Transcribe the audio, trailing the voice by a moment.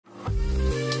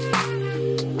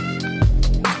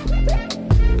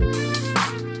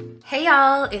Hey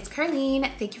y'all, it's Ker-leen.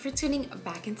 Thank you for tuning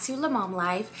back into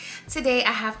Lemomlife. Today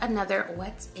I have another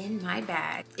what's in my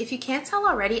bag. If you can't tell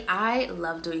already, I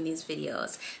love doing these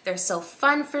videos. They're so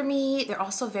fun for me. They're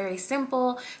also very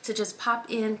simple to just pop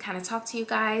in, kind of talk to you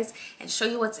guys and show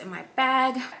you what's in my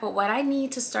bag. But what I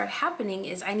need to start happening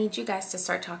is I need you guys to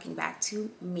start talking back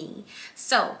to me.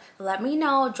 So let me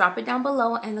know, drop it down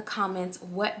below in the comments,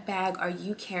 what bag are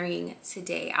you carrying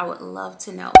today? I would love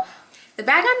to know. The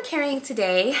bag I'm carrying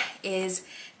today is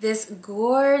this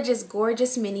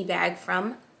gorgeous mini bag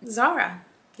from Zara.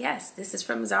 Yes, this is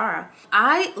from Zara.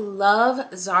 I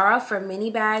love Zara for mini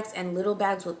bags and little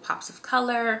bags with pops of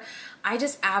color. I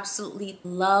just absolutely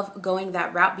love going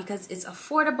that route because it's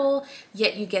affordable,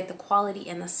 yet you get the quality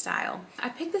and the style. I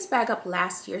picked this bag up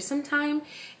last year sometime,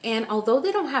 and although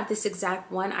they don't have this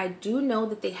exact one, I do know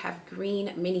that they have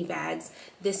green mini bags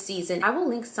this season. I will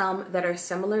link some that are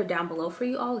similar down below for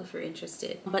you all if you're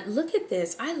interested. But look at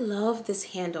this. I love this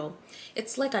handle.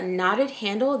 It's like a knotted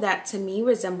handle that to me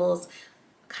resembles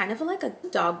kind of like a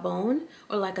dog bone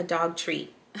or like a dog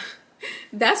treat.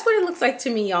 That's what it looks like to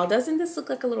me, y'all. Doesn't this look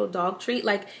like a little dog treat?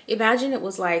 Like, imagine it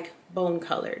was like bone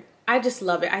colored. I just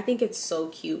love it. I think it's so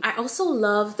cute. I also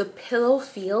love the pillow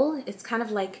feel. It's kind of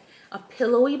like a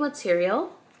pillowy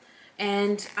material.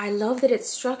 And I love that it's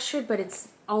structured, but it's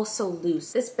also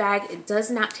loose. This bag, it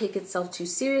does not take itself too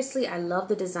seriously. I love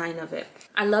the design of it.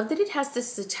 I love that it has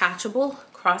this detachable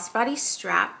crossbody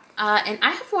strap. And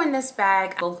I have worn this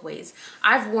bag both ways.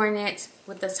 I've worn it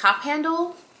with the top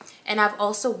handle, and I've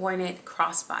also worn it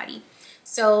crossbody.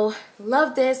 So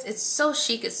love this. It's so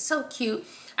chic. It's so cute.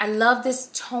 I love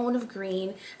this tone of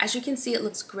green. As you can see, it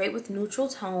looks great with neutral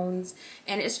tones,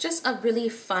 and it's just a really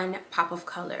fun pop of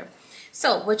color.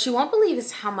 So what you won't believe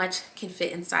is how much can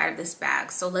fit inside of this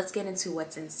bag. So let's get into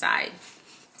what's inside.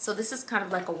 So this is kind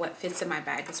of like a what fits in my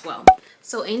bag as well.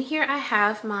 So in here I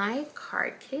have my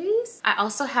card case. I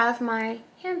also have my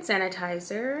hand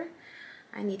sanitizer.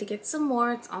 I need to get some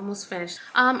more. It's almost finished.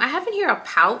 I have in here a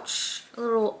pouch, a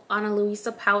little Ana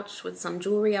Luisa pouch with some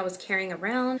jewelry I was carrying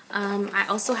around. I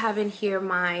also have in here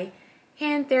my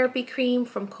hand therapy cream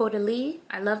from Ker-leen.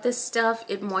 I love this stuff.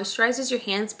 It moisturizes your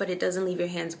hands, but it doesn't leave your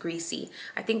hands greasy.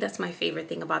 I think that's my favorite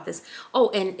thing about this. Oh,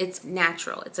 and it's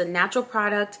natural. It's a natural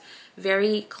product,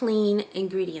 very clean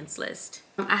ingredients list.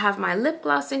 I have my lip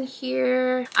gloss in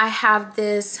here. I have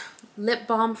this lip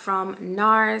balm from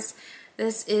NARS.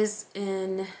 This is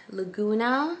in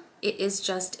Laguna. It is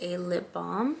just a lip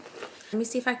balm. Let me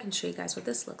see if I can show you guys what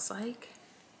this looks like.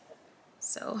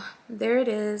 So there it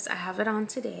is. I have it on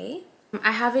today.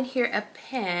 I have in here a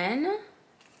pen.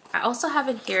 I also have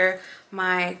in here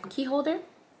my key holder.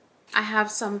 I have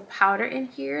some powder in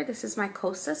here. This is my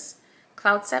Kosas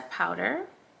Cloud Set powder.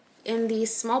 In the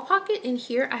small pocket in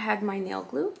here, I had my nail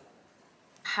glue.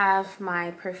 I have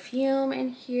my perfume in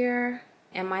here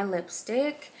and my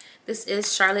lipstick. This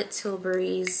is Charlotte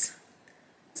Tilbury's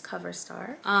Cover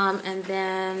Star. And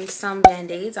then some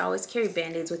band-aids. I always carry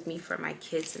band-aids with me for my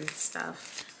kids and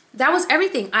stuff. That was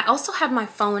everything. I also have my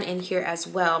phone in here as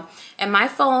well. And my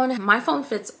phone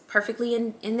fits perfectly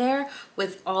in there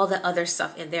with all the other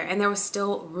stuff in there. And there was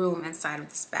still room inside of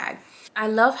this bag. I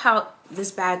love how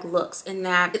this bag looks in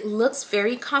that it looks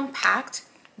very compact,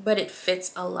 but it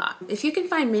fits a lot. If you can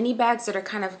find mini bags that are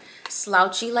kind of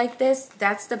slouchy like this,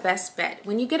 that's the best bet.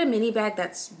 When you get a mini bag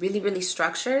that's really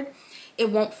structured, it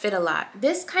won't fit a lot.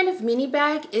 This kind of mini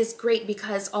bag is great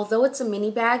because although it's a mini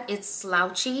bag, it's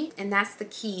slouchy, and that's the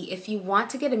key. If you want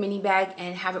to get a mini bag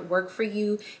and have it work for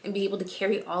you and be able to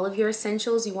carry all of your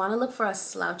essentials, you want to look for a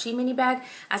slouchy mini bag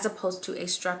as opposed to a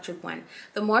structured one.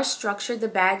 The more structured the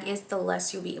bag is, the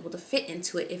less you'll be able to fit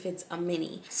into it if it's a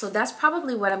mini. So that's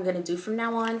probably what I'm going to do from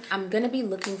now on. I'm going to be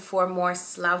looking for more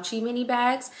slouchy mini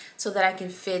bags so that I can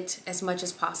fit as much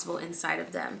as possible inside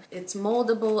of them. It's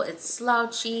moldable, it's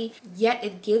slouchy, yet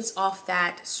it gives off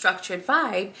that structured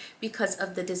vibe because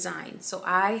of the design. So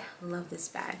I love this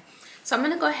bag. So I'm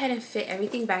gonna go ahead and fit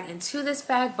everything back into this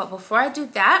bag. But before I do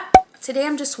that, today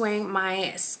I'm just wearing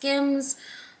my Skims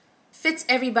Fits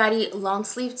Everybody long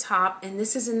sleeve top. And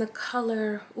this is in the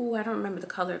color, ooh, I don't remember the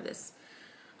color of this.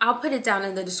 I'll put it down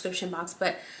in the description box,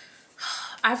 but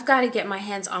I've got to get my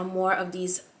hands on more of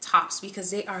these tops because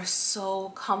they are so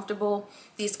comfortable.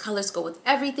 These colors go with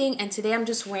everything, and today I'm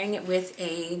just wearing it with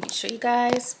a, let me show you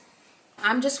guys.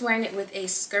 I'm just wearing it with a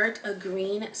skirt, a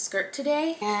green skirt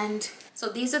today. And so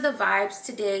these are the vibes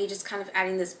today, just kind of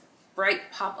adding this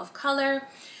bright pop of color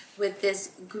with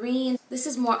this green. This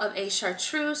is more of a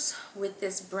chartreuse with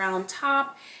this brown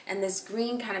top, and this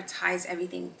green kind of ties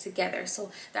everything together.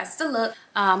 So that's the look.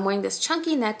 I'm wearing this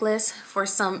chunky necklace for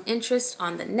some interest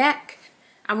on the neck.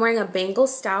 I'm wearing a bangle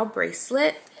style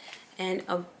bracelet, and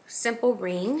a simple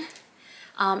ring.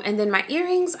 And then my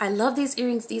earrings, I love these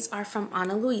earrings. These are from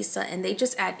Ana Luisa, and they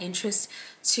just add interest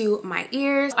to my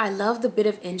ears. I love the bit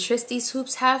of interest these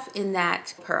hoops have in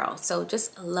that pearl. So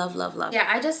just love, love, love. Yeah,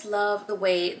 I just love the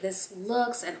way this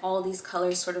looks and all these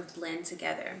colors sort of blend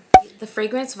together. The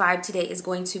fragrance vibe today is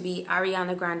going to be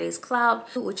Ariana Grande's Cloud,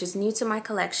 which is new to my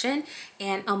collection,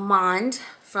 and Amande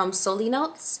from Soli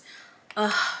Notes.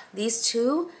 These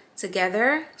two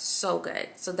together, so good.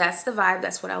 So that's the vibe.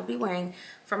 That's what I'll be wearing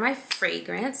for my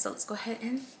fragrance. So let's go ahead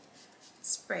and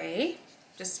spray.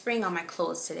 Just spraying on my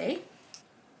clothes today.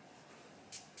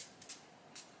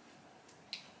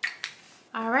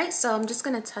 All right, so I'm just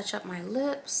gonna touch up my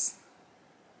lips.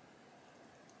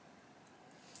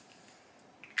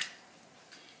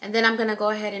 And then I'm gonna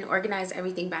go ahead and organize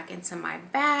everything back into my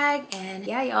bag. And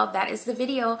yeah, y'all, that is the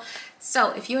video.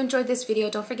 So if you enjoyed this video,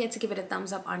 don't forget to give it a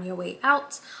thumbs up on your way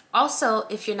out. Also,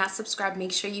 if you're not subscribed,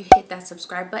 make sure you hit that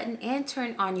subscribe button and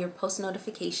turn on your post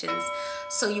notifications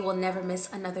so you will never miss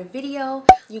another video.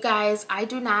 You guys, I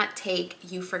do not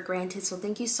take you for granted. So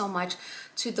thank you so much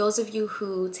to those of you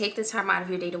who take the time out of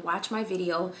your day to watch my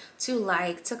video, to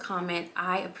like, to comment.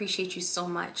 I appreciate you so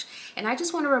much. And I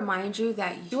just want to remind you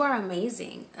that you are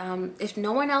amazing. If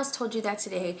no one else told you that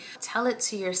today, tell it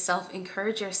to yourself,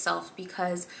 encourage yourself,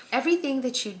 because everything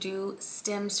that you do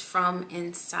stems from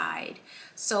inside.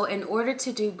 So in order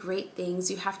to do great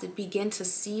things, you have to begin to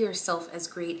see yourself as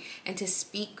great and to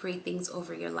speak great things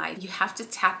over your life. You have to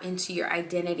tap into your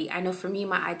identity. I know for me,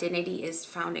 my identity is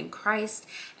found in Christ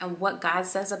and what God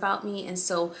says about me. And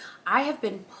so I have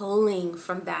been pulling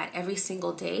from that every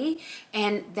single day.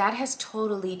 And that has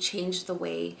totally changed the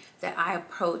way that I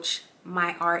approach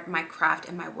my art, my craft,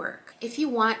 and my work. If you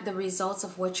want the results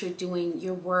of what you're doing,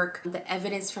 your work, the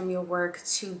evidence from your work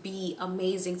to be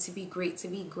amazing, to be great, to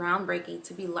be groundbreaking,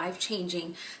 to be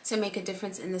life-changing, to make a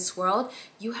difference in this world,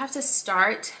 you have to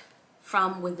start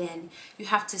from within. You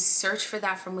have to search for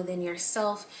that from within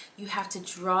yourself. You have to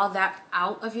draw that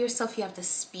out of yourself. You have to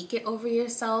speak it over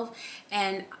yourself.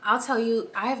 And I'll tell you,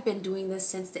 I have been doing this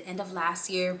since the end of last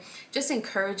year, just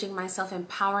encouraging myself,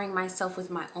 empowering myself with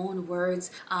my own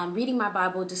words, reading my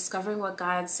Bible, discovering what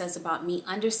God says about me,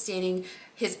 understanding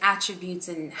his attributes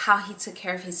and how he took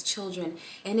care of his children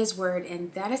in his word.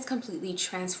 And that has completely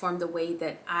transformed the way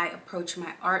that I approach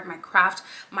my art, my craft,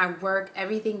 my work,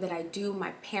 everything that I do,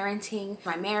 my parenting,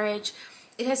 my marriage.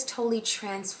 It has totally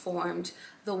transformed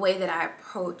the way that I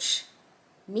approach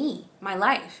me, my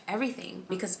life, everything,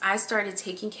 because I started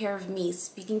taking care of me,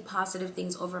 speaking positive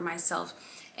things over myself.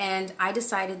 And I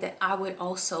decided that I would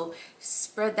also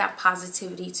spread that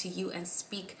positivity to you and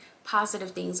speak positive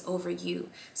things over you.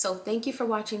 So thank you for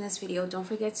watching this video. Don't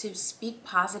forget to speak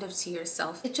positive to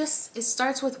yourself. It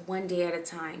starts with one day at a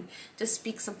time. Just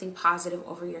speak something positive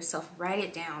over yourself. Write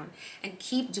it down and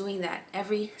keep doing that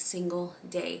every single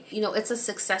day. You know, it's a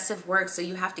successive work, so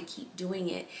you have to keep doing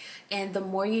it. And the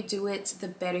more you do it, the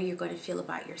better you're going to feel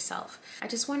about yourself. I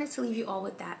just wanted to leave you all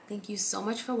with that. Thank you so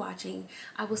much for watching.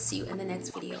 I will see you in the next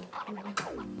video.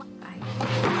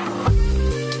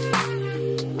 Bye.